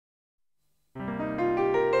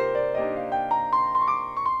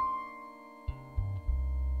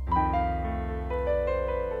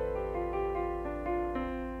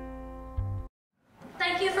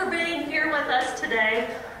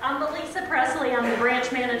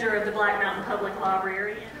manager of the Black Mountain Public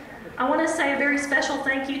Library. I want to say a very special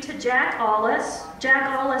thank you to Jack Allis. Jack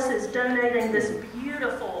Allis is donating this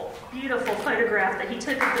beautiful, beautiful photograph that he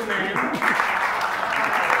took of the moon.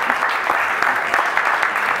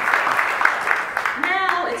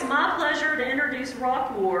 Now it's my pleasure to introduce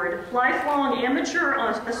Rock Ward, lifelong amateur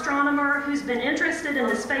astronomer who's been interested in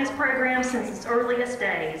the space program since its earliest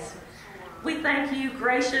days. We thank you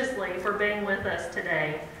graciously for being with us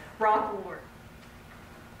today. Rock Ward.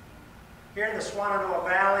 Here in the Shenandoah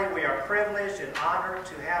Valley, we are privileged and honored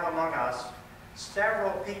to have among us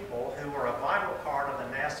several people who are a vital part of the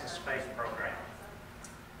NASA space program.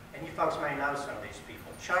 And you folks may know some of these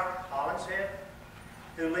people. Chuck Hollinshead,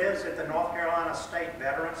 who lives at the North Carolina State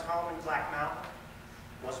Veterans Home in Black Mountain,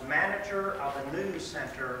 was manager of the News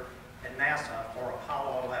Center at NASA for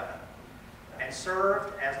Apollo 11 and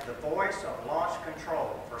served as the voice of launch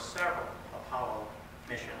control for several Apollo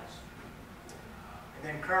missions. And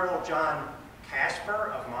then Colonel John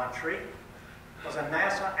Casper of Montreat was a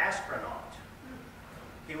NASA astronaut.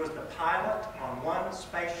 He was the pilot on one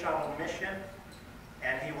space shuttle mission,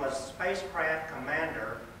 and he was spacecraft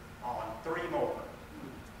commander on 3 more.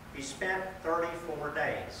 He spent 34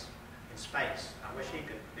 days in space. I wish he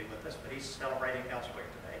could be with us, but he's celebrating elsewhere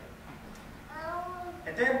today.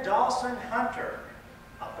 And then Dawson Hunter,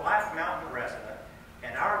 a Black Mountain resident,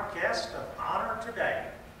 and our guest of honor today,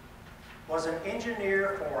 was an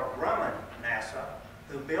engineer for Grumman NASA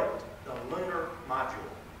who built the lunar module.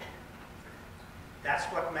 That's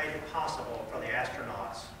what made it possible for the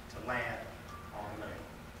astronauts to land on the moon.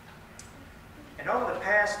 And over the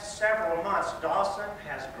past several months, Dawson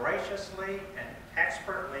has graciously and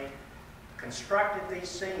expertly constructed these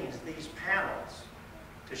scenes, these panels,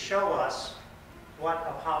 to show us what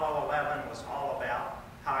Apollo 11 was all about,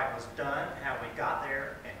 how it was done, how we got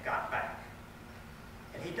there and got back.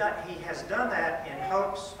 And he has done that in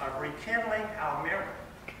hopes of rekindling our memory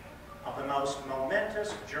of the most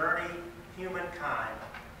momentous journey humankind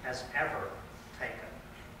has ever taken.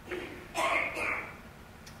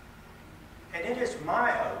 And it is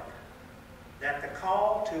my hope that the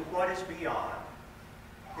call to what is beyond,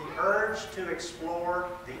 the urge to explore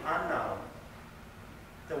the unknown,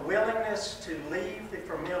 the willingness to leave the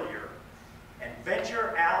familiar and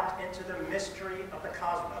venture out into the mystery of the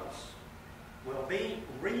cosmos will be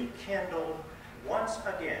rekindled once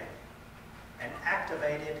again and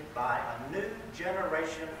activated by a new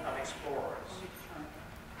generation of explorers,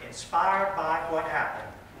 inspired by what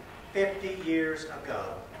happened 50 years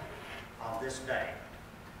ago on this day.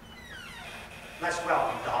 Let's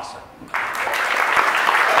welcome Dawson.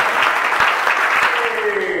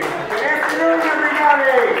 Hey, good afternoon,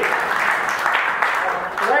 everybody.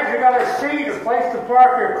 Glad you got a seat, a place to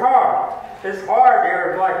park your car. It's hard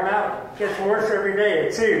here at Black Mountain. It gets worse every day,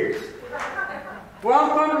 it seems.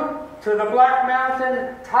 Welcome to the Black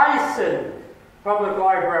Mountain Tyson Public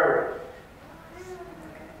Library.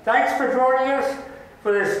 Thanks for joining us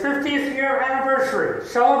for this 50th year anniversary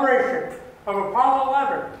celebration of Apollo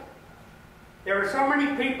 11. There are so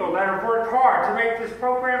many people that have worked hard to make this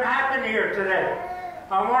program happen here today.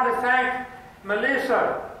 I want to thank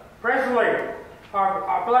Melissa Presley,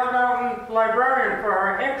 our Black Mountain librarian, for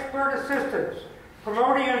her expert assistance,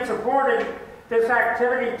 promoting and supporting this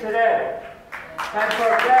activity today. And for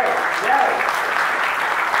Dave, yes.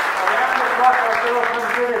 Around the clock, our girl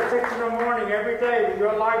comes in at 6 in the morning every day to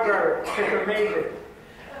your library. It's amazing.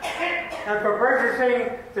 And for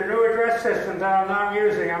purchasing the new address system that I'm now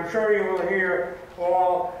using, I'm sure you will hear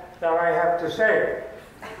all that I have to say.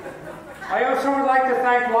 I also would like to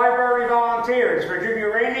thank library volunteers, Virginia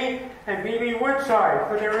Rainey and B.B. Woodside,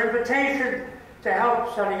 for their invitation to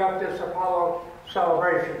help setting up this Apollo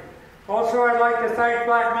celebration. Also, I'd like to thank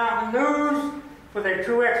Black Mountain News for their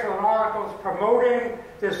 2 excellent articles promoting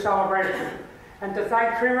this celebration. And to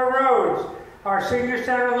thank Trina Rhodes, our Senior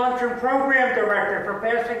Center Luncheon Program Director, for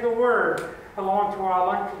passing the word along to our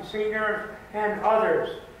luncheon seniors and others.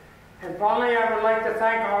 And finally, I would like to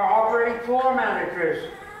thank our operating floor managers,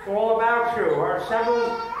 all about you,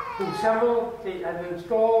 who assembled and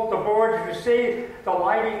installed the boards you see, the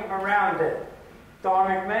lighting around it. Don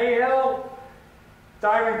McMahill,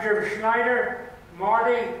 Diamond Jim Schneider,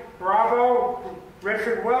 Marty Bravo,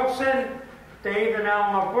 Richard Wilson, Dave and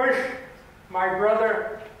Alma Bush, my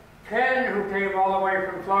brother Ken, who came all the way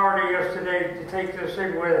from Florida yesterday to take this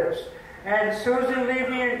thing with us, and Susan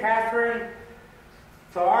Levy and Catherine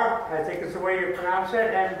Tharp, I think is the way you pronounce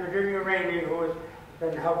it, and Virginia Rainey, who has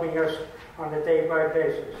been helping us on a day-by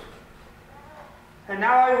basis. And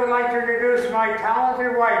now I would like to introduce my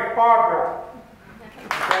talented wife, Barbara.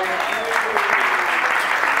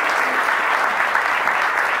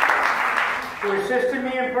 who assisted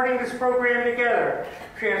me in putting this program together.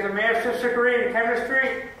 She has a master's degree in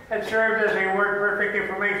chemistry and served as a WordPerfect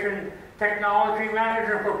information technology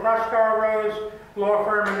manager for Prescar Rose law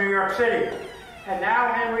firm in New York City. And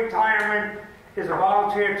now in retirement is a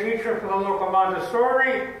volunteer teacher for the local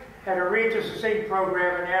Montessori and a Regis Assist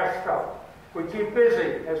program in Astro. We keep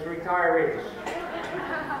busy as retirees.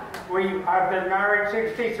 I've been married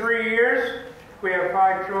 63 years. We have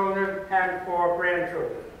 5 children and 4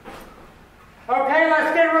 grandchildren. Okay,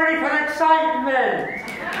 let's get ready for the excitement.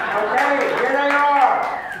 Okay, here they are.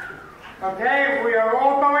 Okay, we are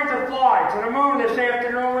all going to fly to the moon this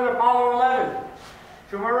afternoon with Apollo 11.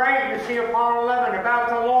 To my right, you see Apollo 11 about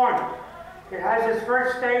to launch. It has its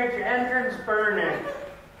first stage engines burning.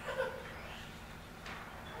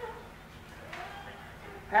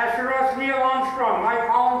 Astronauts Neil Armstrong, Mike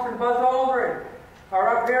Collins, and Buzz Aldrin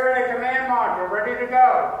are up here in the command module, ready to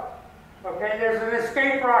go. Okay, there's an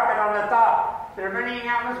escape rocket on the top. There are many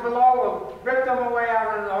animals below. We'll rip them away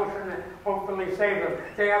out of the ocean and hopefully save them.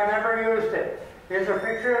 They have never used it. Here's a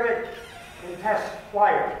picture of it in test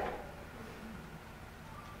flight.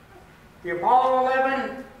 The Apollo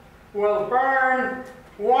 11 will burn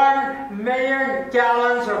 1 million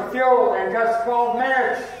gallons of fuel in just 12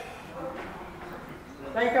 minutes.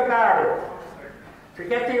 Think about it. To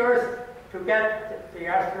get the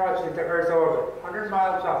astronauts into Earth's orbit, 100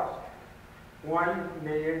 miles up, 1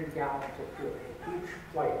 million gallons of fuel in each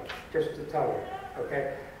flight, just to tell you,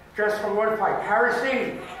 okay? Just for one flight.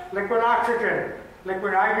 Kerosene, liquid oxygen,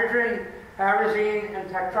 liquid hydrogen, kerosene, and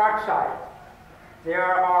tetroxide. There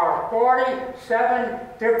are 47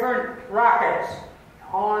 different rockets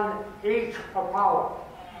on each Apollo.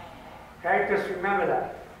 Okay, just remember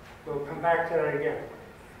that. We'll come back to that again.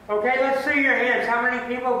 Okay, let's see your hands. How many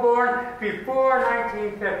people born before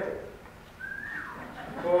 1950?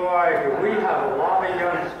 Boy, do we have a lot of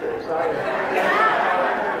youngsters. I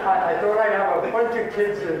thought I'd have a bunch of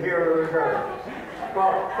kids in here.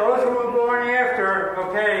 Well, those who were born after,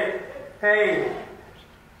 okay, hey,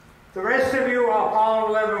 the rest of you, Apollo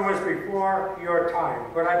 11 was before your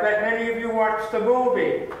time. But I bet many of you watched the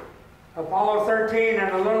movie, Apollo 13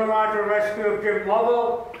 and the Lunar Module Rescue of Jim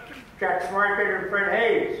Lovell, Jack Schmarket, and Fred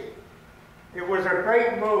Hayes. It was a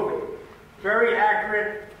great movie, very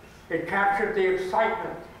accurate. It captured the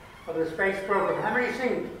excitement of the space program. How many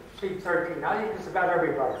seen 13? I think it's about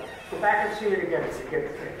everybody. Go back and see it again if you get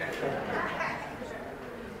it.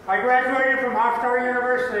 I graduated from Hofstra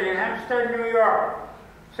University in Hempstead, New York,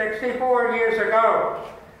 64 years ago,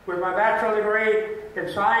 with my bachelor degree in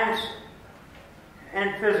science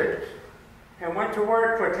and physics, and went to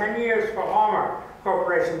work for 10 years for Armor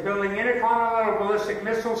Corporation, building intercontinental ballistic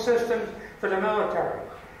missile systems for the military.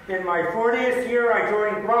 In my 40th year, I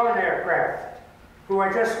joined Grumman Aircraft, who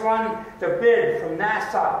I just won the bid from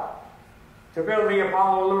NASA to build the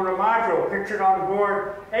Apollo lunar module, pictured on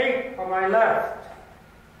board 8 on my left.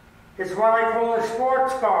 It's what I call a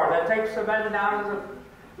sports car that takes the men down,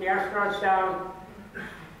 the astronauts down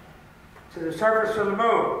to the surface of the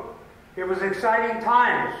moon. It was exciting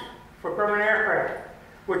times for Grumman Aircraft,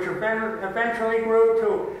 which eventually grew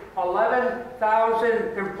to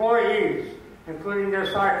 11,000 employees, including their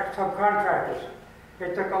subcontractors.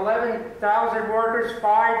 It took 11,000 workers,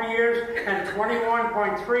 5 years, and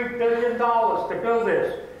 $21.3 billion to build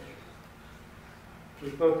this. We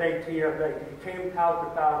built 18 of them. It came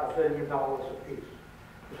out about $1 billion apiece,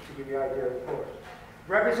 just to give you an idea of the cost.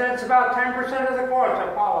 Represents about 10% of the cost.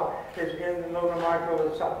 Apollo is in the lunar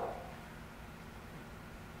module itself.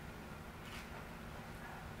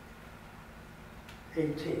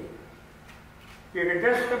 You can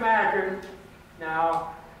just imagine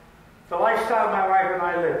now the lifestyle my wife and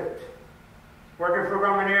I lived. Working for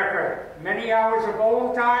Grumman Aircraft. Many hours of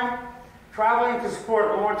overtime, traveling to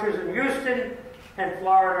support launches in Houston and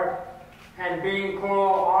Florida, and being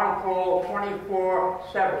on call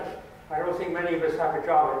 24/7. I don't think many of us have a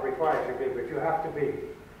job that requires you to be, but you have to be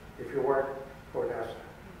if you work for NASA.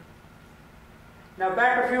 Now,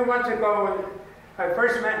 back a few months ago, when I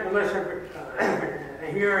first met Melissa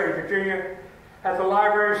here in Virginia at the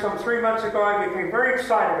library some 3 months ago, I became very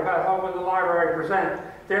excited about helping the library present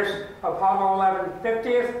this Apollo 11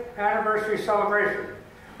 50th Anniversary celebration.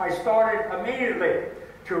 I started immediately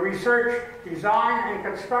to research, design, and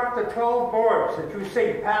construct the 12 boards that you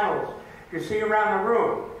see, panels you see around the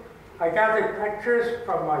room. I gathered pictures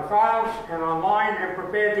from my files and online and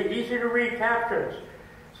prepared the easy-to-read captions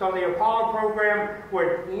so the Apollo program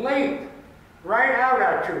would leap right out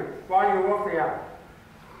at you while you're walking out.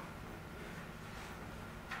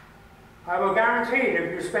 I will guarantee that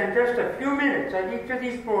if you spend just a few minutes at each of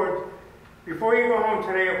these boards before you go home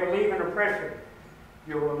today, it will leave an impression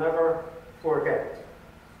you will never forget.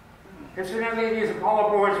 Incidentally, these Apollo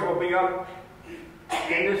boards will be up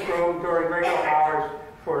in this room during regular hours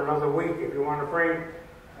for another week. If you want to bring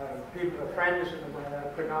people, friends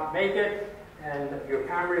that could not make it, and your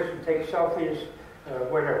cameras and take selfies,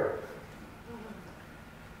 whatever.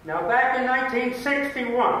 Now, back in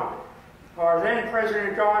 1961, our then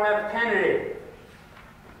President John F. Kennedy,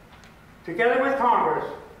 together with Congress,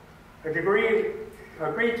 agreed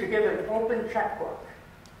to give an open checkbook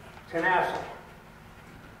to NASA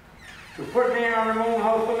to put man on the moon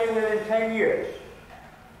hopefully within 10 years.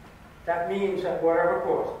 That means at whatever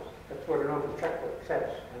cost. That's what an open checkbook says.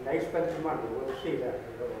 And they spent the money. We'll see that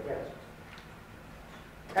in a little bit.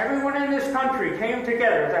 Everyone in this country came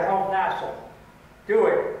together to help NASA do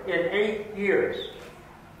it in 8 years.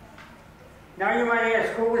 Now you might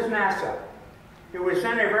ask, who was NASA? It was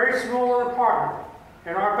then a very small department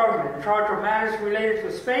in our government in charge of matters related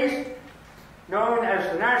to space, known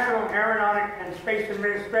as the National Aeronautic and Space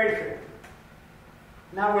Administration.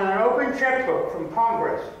 Now, with an open checkbook from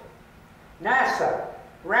Congress, NASA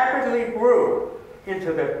rapidly grew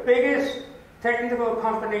into the biggest technical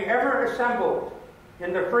company ever assembled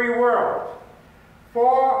in the free world.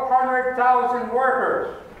 400,000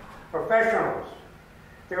 workers, professionals.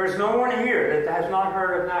 There is no one here that has not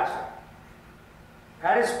heard of NASA.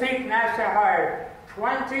 At its peak, NASA hired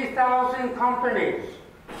 20,000 companies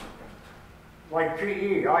like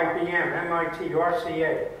GE, IBM, MIT,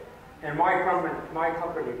 RCA, and my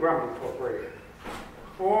company, Grumman Corporation.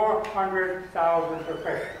 400,000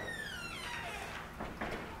 professionals.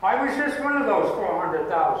 I was just one of those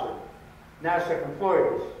 400,000 NASA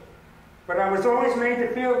employees, but I was always made to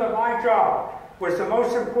feel that my job was the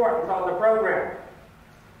most important on the program.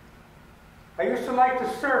 I used to like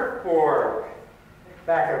to surfboard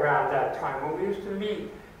back around that time when we used to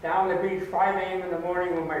meet down the beach 5 a.m. in the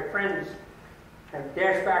morning with my friends and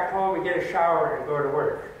dash back home and get a shower and go to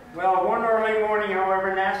work. Well, one early morning,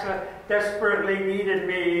 however, NASA desperately needed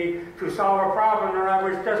me to solve a problem and I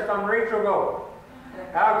was just unreachable.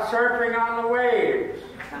 Out surfing on the waves.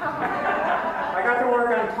 I got to work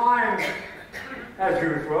on time, as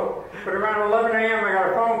usual, but around 11 a.m. I got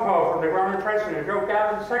a phone call from the Grumman president, Joe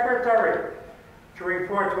Gavin's secretary, to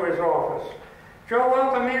report to his office. Joe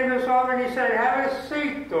welcomed me into his office and he said, "Have a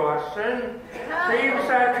seat, Dawson. Seems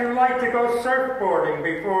that you like to go surfboarding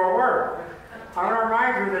before work. I want to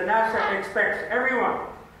remind you that NASA expects everyone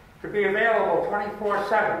to be available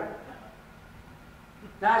 24/7.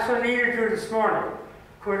 NASA needed you this morning.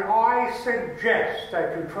 Could I suggest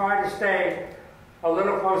that you try to stay a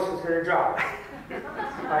little closer to the job?"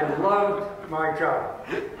 I loved my job.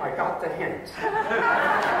 I got the hint.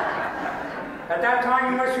 At that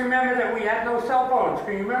time, you must remember that we had no cell phones.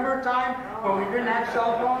 Can you remember a time when we didn't have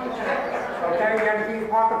cell phones? Okay, we had to keep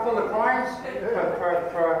a pocket full of coins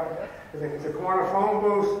for the corner phone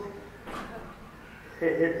booth.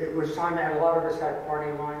 It was time that a lot of us had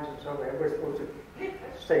party lines and so they were supposed to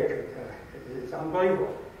stay. It's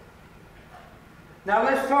unbelievable. Now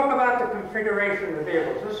let's talk about the configuration of the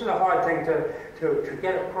vehicles. This is a hard thing to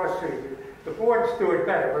get across to you. The boards do it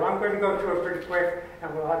better, but I'm going to go through it pretty quick,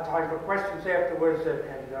 and we'll have time for questions afterwards,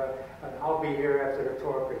 and I'll be here after the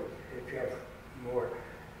talk if you have more.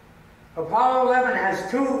 Apollo 11 has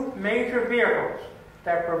two major vehicles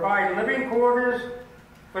that provide living quarters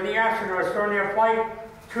for the astronauts during their flight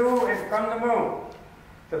to and from the moon.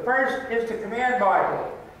 The first is the command module.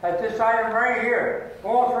 At this item right here,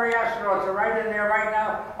 all three astronauts are right in there right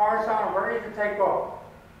now, horizontal, ready to take off.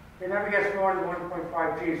 It never gets more than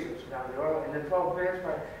 1.5 Gs down the oil. In the 12 minutes,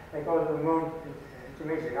 they go to the moon. It's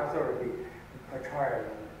amazing. I thought it would be much higher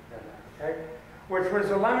than that. Okay? Which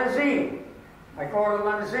was a limousine. I call it a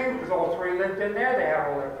limousine because all three lived in there. They had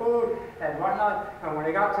all their food and whatnot. And when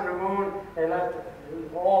they got to the moon, they left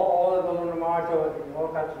all of the lunar module. All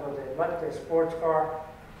got to go. They left their sports car.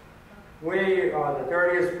 We are the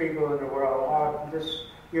dirtiest people in the world. This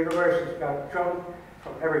universe has got junk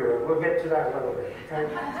from everywhere. We'll get to that a little bit, okay?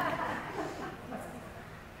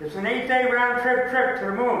 It's an 8-day round-trip to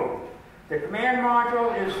the moon. The command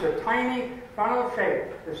module is the tiny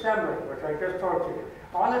funnel-shaped assembly, which I just talked to you,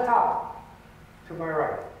 on the top, to my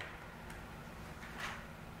right.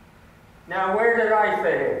 Now, where did I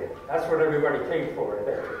fit in? That's what everybody came for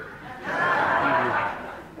there.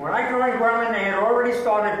 When I joined Grumman, they had already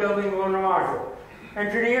started building the lunar module.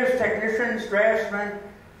 Engineers, technicians, draftsmen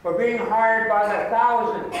were being hired by the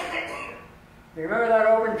thousands. You remember that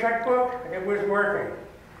open checkbook? It was working.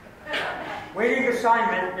 Waiting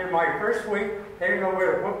assignment in my first week, they didn't know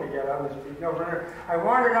where to put me yet. I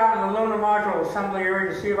wandered out in the lunar module assembly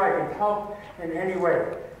area to see if I could help in any way.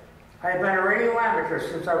 I had been a radio amateur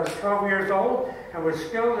since I was 12 years old and was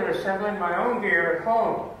skilled in assembling my own gear at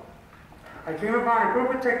home. I came upon a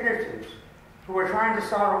group of technicians who were trying to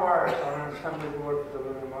solder wires on an assembly board for the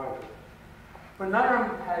lunar module. But none of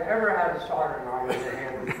them had ever had a soldering iron in their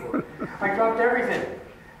hand before. I dropped everything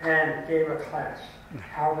and gave a class,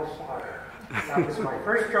 how to solder. That was my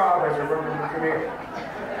first job as a Roman engineer.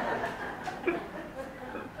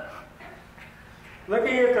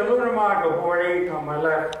 Looking at the lunar module board 8 on my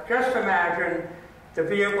left, just imagine the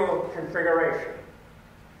vehicle configuration.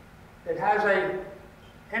 It has an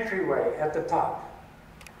entryway at the top.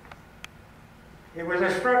 It was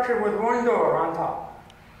a structure with one door on top,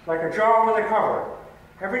 like a jar with a cover.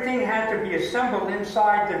 Everything had to be assembled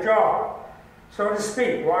inside the jar, so to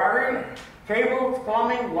speak. Wiring, cables,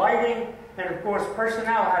 plumbing, lighting, and of course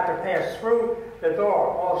personnel had to pass through the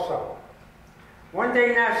door also. One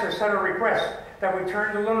day NASA sent a request that we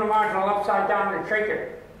turn the lunar module upside down and shake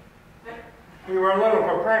it. We were a little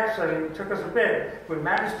perplexed and it took us a bit. We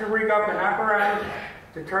managed to rig up an apparatus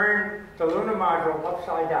to turn the lunar module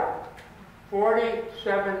upside down.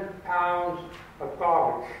 47 pounds of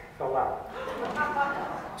garbage fell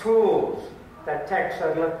out. Tools that techs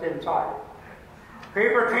had left inside.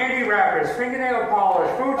 Paper candy wrappers, fingernail polish,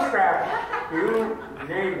 food scraps, you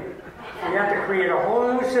name it. We had to create a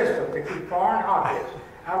whole new system to keep foreign objects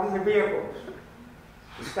out of the vehicles.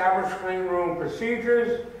 Establish clean room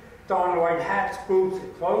procedures, don white hats, boots,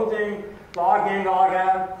 and clothing, log in, log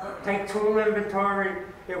out, take tool inventory.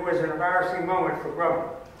 It was an embarrassing moment for Grumman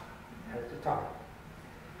at the time.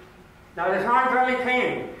 Now the time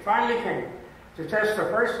finally came to test the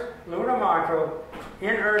first lunar module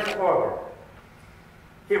in Earth orbit.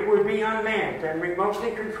 It would be unmanned and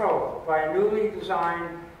remotely controlled by a newly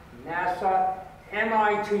designed NASA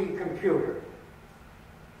MIT computer.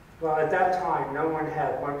 Well, at that time, no one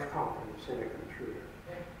had much confidence in a computer.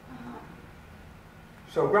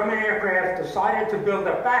 So Grumman Aircraft decided to build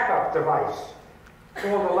a backup device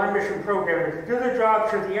called the Land Mission Program to do the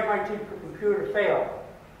job should the MIT computer fail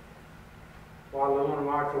while the lunar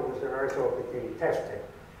module was in Earth orbit being tested.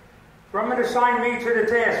 Grumman assigned me to the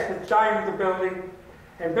task of designing the building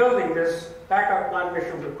and building this backup Land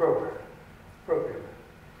Mission program.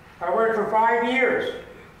 I worked for 5 years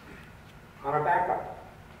on a backup.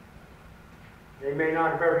 They may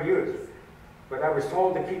not have ever used it, but I was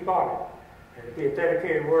told to keep on it and to be a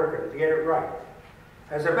dedicated worker, to get it right.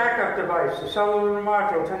 As a backup device to sell the lunar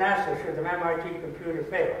module to NASA should the MIT computer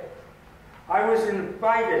fail. I was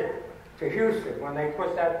invited to Houston when they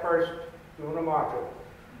put that first lunar module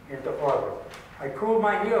into orbit. I cooled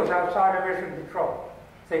my heels outside of mission control,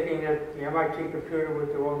 thinking that the MIT computer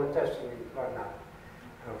would do all the testing and whatnot.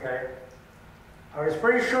 Okay? I was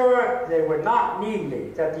pretty sure they would not need me,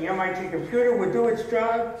 that the MIT computer would do its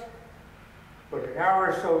job. But an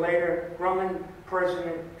hour or so later, Grumman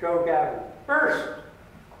President Joe Gavin burst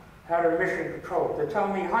out of mission control to tell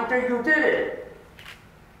me, "Hunter, you did it."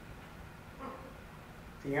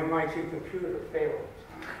 The MIT computer failed.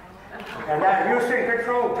 And that Houston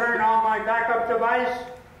control turned on my backup device,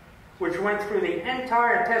 which went through the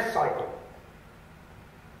entire test cycle,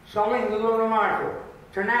 selling the lunar module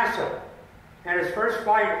to NASA and its first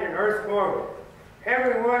flight in Earth orbit.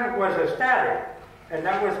 Everyone was ecstatic, and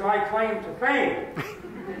that was my claim to fame.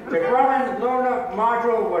 The Grumman lunar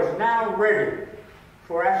module was now ready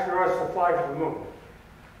for astronauts to fly to the moon.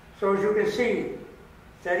 So as you can see,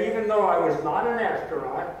 that even though I was not an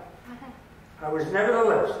astronaut, I was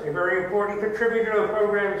nevertheless a very important contributor to the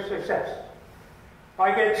program's success.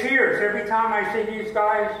 I get cheers every time I see these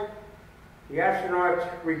guys, the astronauts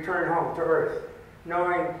return home to Earth,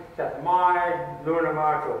 knowing that my lunar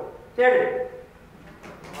module did it.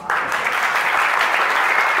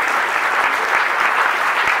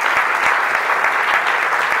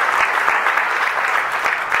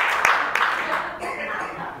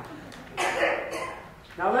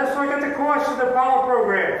 Now let's look at the cost of the Apollo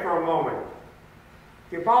program for a moment.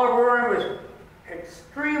 The Apollo program was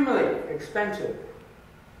extremely expensive.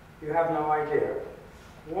 You have no idea.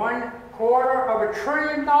 $250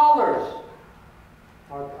 billion.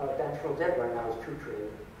 Our national debt right now is $2 trillion,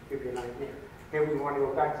 to give you an idea. Maybe we want to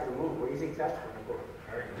go back to the moon. What do you think that's going to go?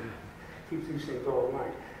 Keep these things all in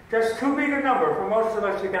mind. Just too big a number for most of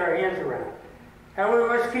us to get our hands around. However,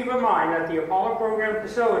 let's keep in mind that the Apollo program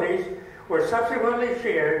facilities were subsequently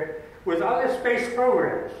shared with other space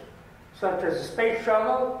programs, such as the Space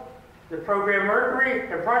Shuttle, the program Mercury,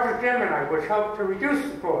 and Project Gemini, which helped to reduce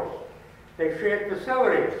the cost. They shared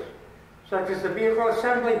facilities, such as the Vehicle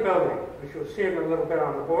Assembly Building, which you'll see in a little bit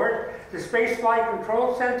on the board, the Space Flight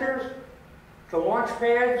Control Centers, the launch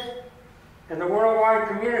pads, and the Worldwide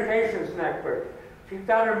Communications Network, Keep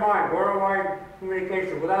that in mind, worldwide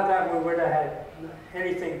communication. Without that, we would have had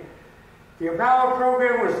anything. The Apollo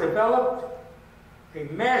program was developed a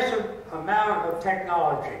massive amount of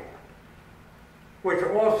technology, which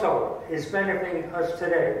also is benefiting us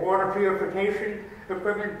today. Water purification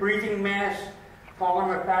equipment, breathing masks,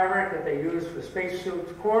 polymer fabric that they use for spacesuits,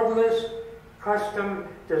 cordless, custom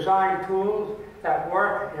designed tools that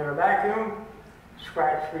work in a vacuum,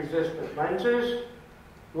 scratch-resistant lenses,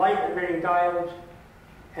 light-emitting diodes,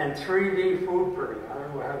 and 3D food printing. I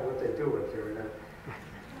don't know what they do with it.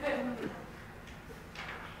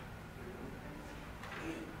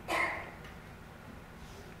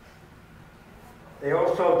 They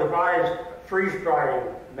also devised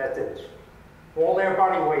freeze-drying methods. All their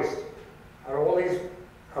body waste on all these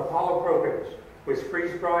Apollo programs was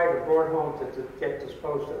freeze-dried and brought home to get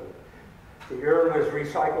disposed of. The urine was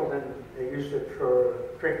recycled and they used it for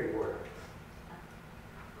drinking water.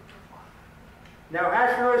 Now,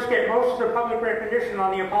 astronauts get most of the public recognition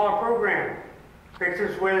on the Apollo program.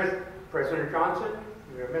 Pictures with President Johnson,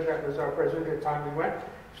 remember that was our president at the time we went,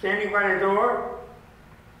 standing by the door.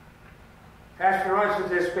 Astronauts with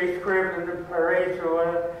their space crib and the parades and all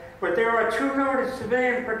that. But there are 2 noted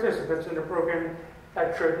civilian participants in the program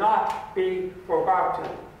that should not be forgotten.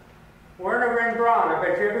 Werner Van Braun, I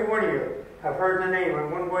bet you every one of you have heard the name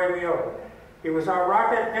in one way or the other. He was our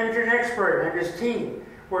rocket engine expert, and his team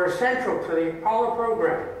were essential to the Apollo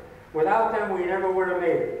program. Without them, we never would have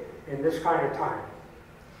made it in this kind of time.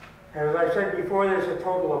 And as I said before, there's a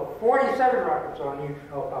total of 47 rockets on each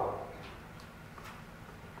Apollo.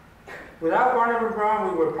 Without Werner Van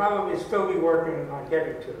Braun, we would probably still be working on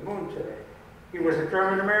getting to the moon today. He was a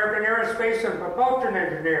German-American aerospace and propulsion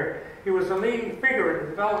engineer. He was a leading figure in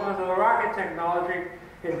the development of the rocket technology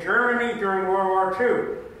in Germany during World War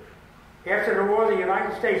II. After the war, the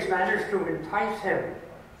United States managed to entice him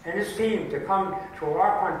and his team to come to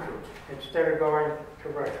our country instead of going to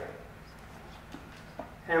Russia.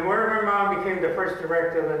 And Werner Van Braun became the first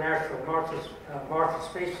director of the National Marshall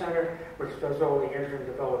Space Center, which does all the engine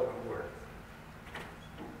development work.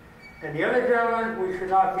 And the other gentleman we should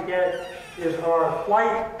not forget is our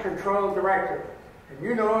flight control director. And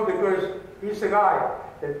you know him because he's the guy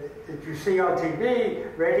that you see on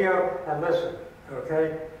TV, radio, and listen,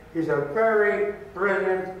 okay? He's a very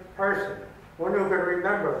brilliant person, one who can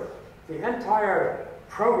remember the entire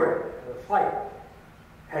program of the flight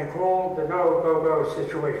and call the no-go-go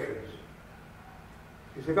situations.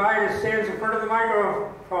 He's the guy that stands in front of the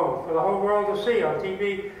microphone for the whole world to see on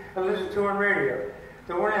TV and listen to on radio.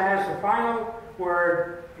 The one that has the final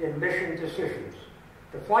word in mission decisions.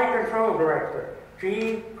 The flight control director,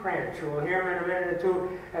 Gene Kranz, you will hear him in a minute or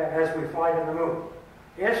two as we fly to the moon,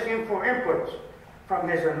 asking for inputs from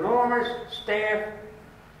his enormous staff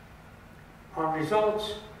on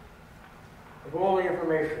results of all the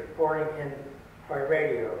information pouring in by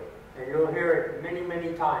radio. And you'll hear it many,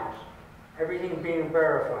 many times. Everything being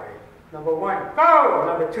verified. Number 1, go!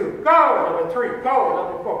 Number 2, go! Number 3, go!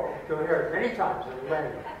 Number 4. You'll hear it many times in the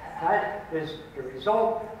landing. That is the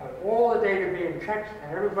result of all the data being checked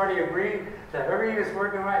and everybody agreeing that everything is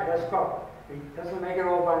working right. Let's go. He doesn't make it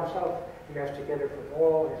all by himself. He has to get it from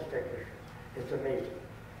all his technicians. It's amazing.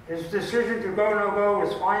 His decision to go, no-go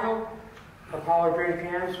was final. Apollo Gene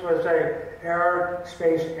Kranz was an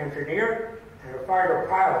aerospace engineer and a fighter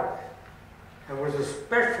pilot, and was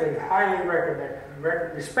especially highly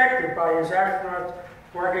respected by his astronauts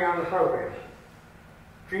working on the program.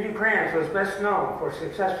 Gene Kranz was best known for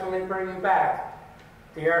successfully bringing back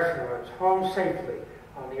the astronauts home safely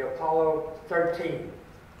on the Apollo 13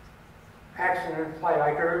 accident flight.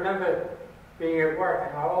 I can remember being at work,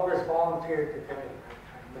 and I always volunteered to come in.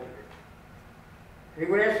 I remember. He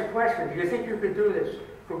would ask the question, do you think you could do this?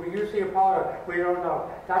 Could we use the Apollo? We don't know.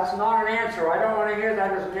 That's not an answer. I don't want to hear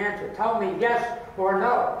that as an answer. Tell me yes or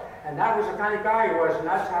no. And that was the kind of guy he was, and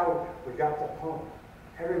that's how we got them home.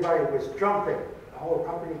 Everybody was jumping. The whole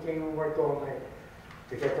company came and worked all night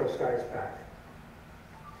to get those guys back.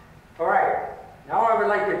 All right. Now I would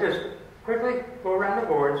like to just quickly go around the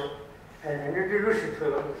boards and introduce you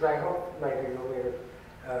to them, because I hope later you'll be able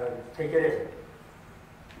to take it in.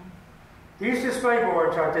 These display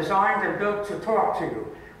boards are designed and built to talk to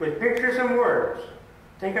you with pictures and words.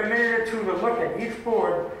 Take a minute or two to look at each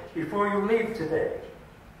board before you leave today.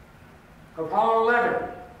 Apollo 11,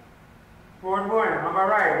 board 1, on my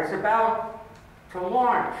right, is about to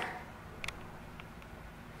launch.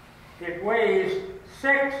 It weighs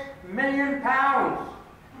 6 million pounds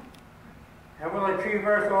and will achieve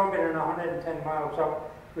Earth orbit in 110 miles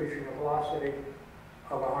up, reaching a velocity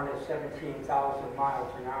of 117,000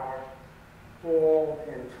 miles an hour, all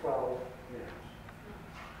in 12 minutes.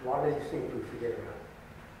 A lot of these things we forget about.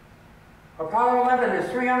 Apollo 11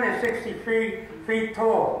 is 363 feet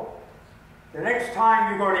tall. The next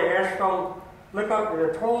time you go to Asheville, look up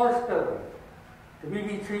the tallest building, the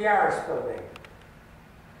BBC Harris building.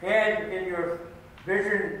 Add in your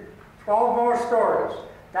vision 12 more stories.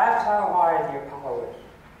 That's how high the Apollo is.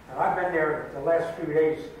 And I've been there the last few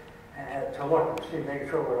days to look and see, make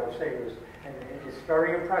sure what I'm saying is, and it's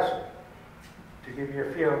very impressive to give you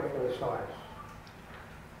a feel for the size.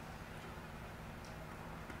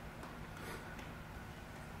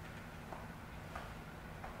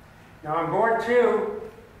 Now on board 2,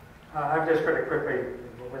 I'm just going to quickly,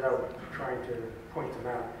 without trying to point them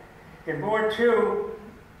out. In board 2,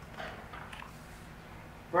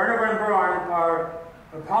 Werner von Braun, our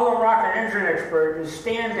Apollo rocket engine expert, is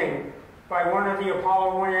standing by one of the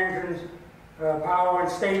Apollo 1 engines, Apollo 1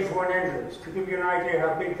 stage 1 engines, to give you an idea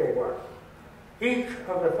how big they were. Each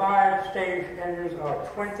of the 5 stage engines are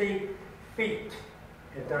 20 feet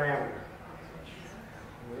in diameter.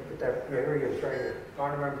 Look at that, here he is right here,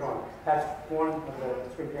 Werner von Braun. That's one of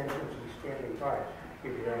the 3 engines he's standing by, to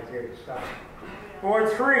give you an idea of the size. Board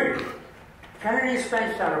 3, Kennedy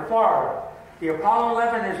Space Center, Florida. The Apollo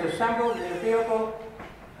 11 is assembled in the Vehicle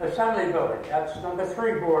Assembly Building. That's number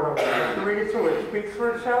 3 board over there. Just to read it through. It speaks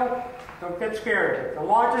for itself. Don't get scared of it. The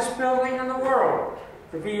largest building in the world,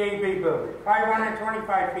 the VAB building.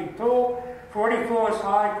 525 feet tall, 40 floors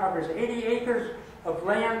high, covers 80 acres of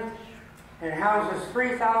land, and houses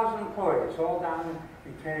 3,000 employees, all down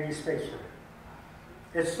in Kennedy Space Center.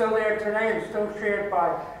 It's still there today and still shared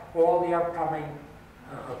by all the upcoming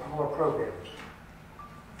Apollo programs.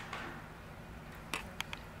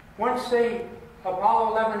 Once the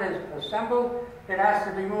Apollo 11 is assembled, it has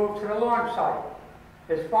to be moved to the launch site.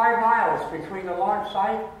 It's 5 miles between the launch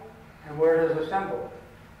site and where it is assembled.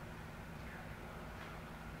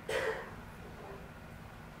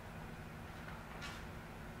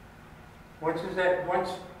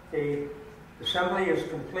 Once the assembly is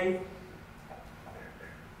complete,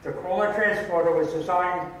 the crawler transporter was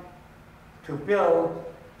designed to build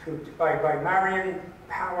by Marion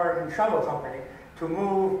Power and Shuttle Company to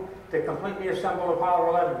move the completely assembled Apollo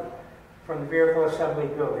 11 from the Vehicle Assembly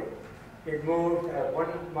Building. It moved at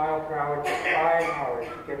 1 mile per hour for 5 hours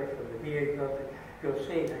to get it from the VA building. You'll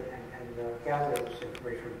see and gather this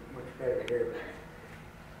information much better here.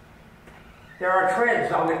 There are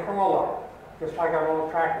treads on the crawler, just like on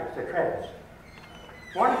all tractors, the treads.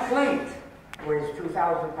 One plate weighs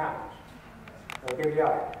 2,000 pounds. I'll give you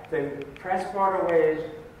that. The transporter weighs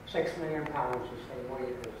 6 million pounds, the same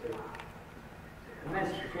weight as the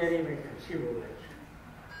immense, you can't even conceive of this.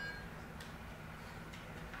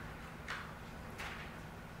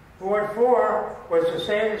 Board 4 was the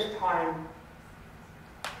saddest time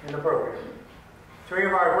in the program. 3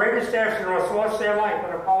 of our greatest astronauts lost their life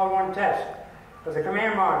in Apollo 1 test with the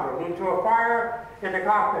command module into a fire in the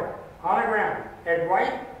cockpit, on the ground. Ed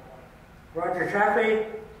White, Roger Chaffee,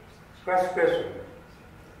 Gus Grissom.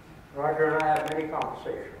 Roger and I had many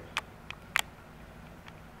conversations.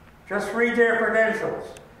 Just read their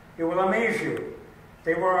credentials. It will amaze you.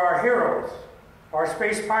 They were our heroes, our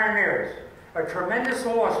space pioneers, a tremendous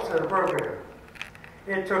loss to the program.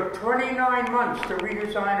 It took 29 months to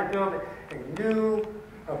redesign and build a new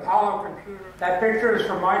Apollo computer. That picture is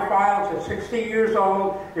from my files. It's 60 years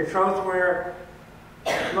old. It shows where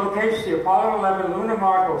it locates the Apollo 11 lunar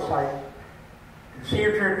module site in Sea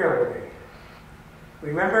of Tranquility.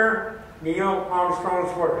 Remember Neil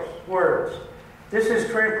Armstrong's words. This is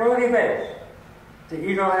Tranquility Base. The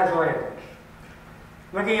Eagle has landed.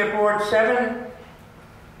 Looking at board 7,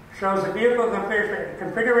 shows the vehicle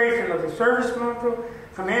configuration of the service module,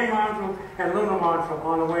 command module, and lunar module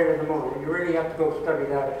on the way to the moon. And you really have to go study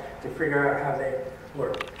that to figure out how they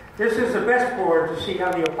work. This is the best board to see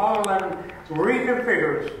how the Apollo 11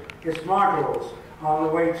 reconfigures its modules on the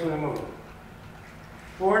way to the moon.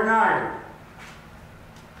 Board 9.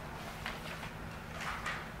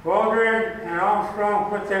 Aldrin and Armstrong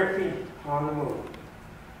put their feet on the moon.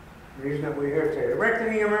 The reason that we're here today.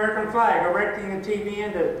 Erecting the American flag, erecting the TV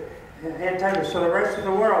antenna so the rest of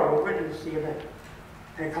the world will witness the event.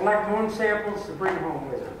 And collect moon samples to bring home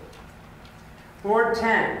with them. Board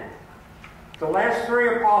 10. The last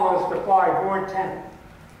 3 Apollos to fly, board 10,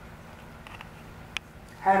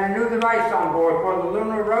 had a new device on board called the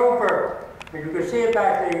Lunar Rover. And you can see it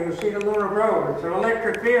back there. You can see the Lunar Rover. It's an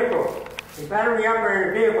electric vehicle. A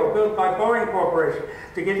battery-operated vehicle built by Boeing Corporation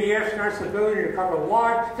to give the astronauts the ability to cover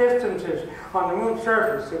large distances on the moon's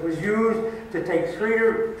surface. It was used to take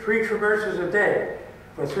three traverses a day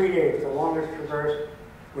for 3 days. The longest traverse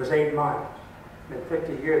was 8 miles. In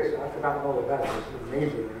 50 years, I forgot all about it. It was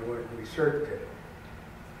amazing when I went and researched it.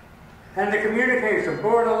 And the communication,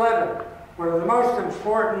 board 11, one of the most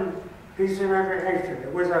important pieces of information.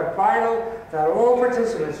 It was vital that all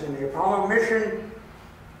participants in the Apollo mission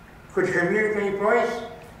could communicate voice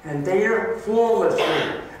and data flawlessly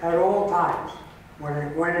at all times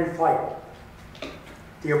when in flight.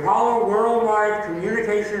 The Apollo Worldwide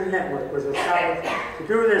Communication Network was established to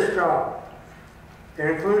do this job. It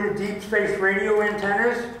included deep space radio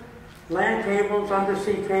antennas, land cables,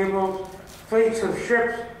 undersea cables, fleets of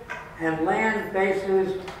ships, and land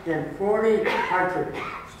bases in 40 countries.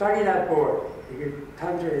 Study that board.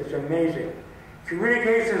 It's amazing.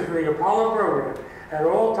 Communications with the Apollo program at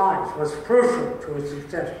all times was crucial to its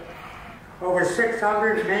success. Over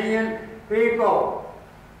 600 million people,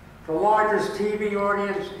 the largest TV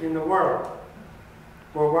audience in the world,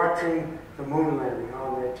 were watching the moon landing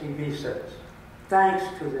on their TV sets, thanks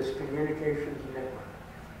to this communications network.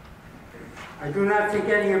 I do not think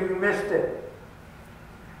any of you missed it.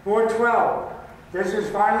 412. This is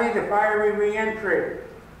finally the fiery re-entry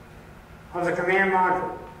of the command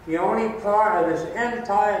module. The only part of this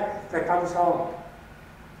entire that comes home.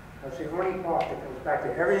 That's the only part that comes back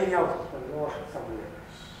to everything else has been lost somewhere.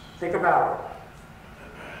 Think about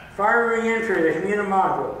it. Fiery re-entry of the command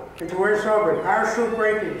module into Earth's orbit, parachute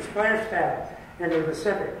breaking, splashdown into the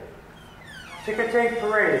Pacific. Ticker tape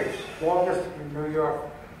parades, longest in New York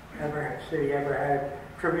city ever had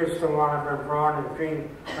tributes to one of them, Braun and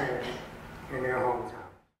Green plants in their hometown.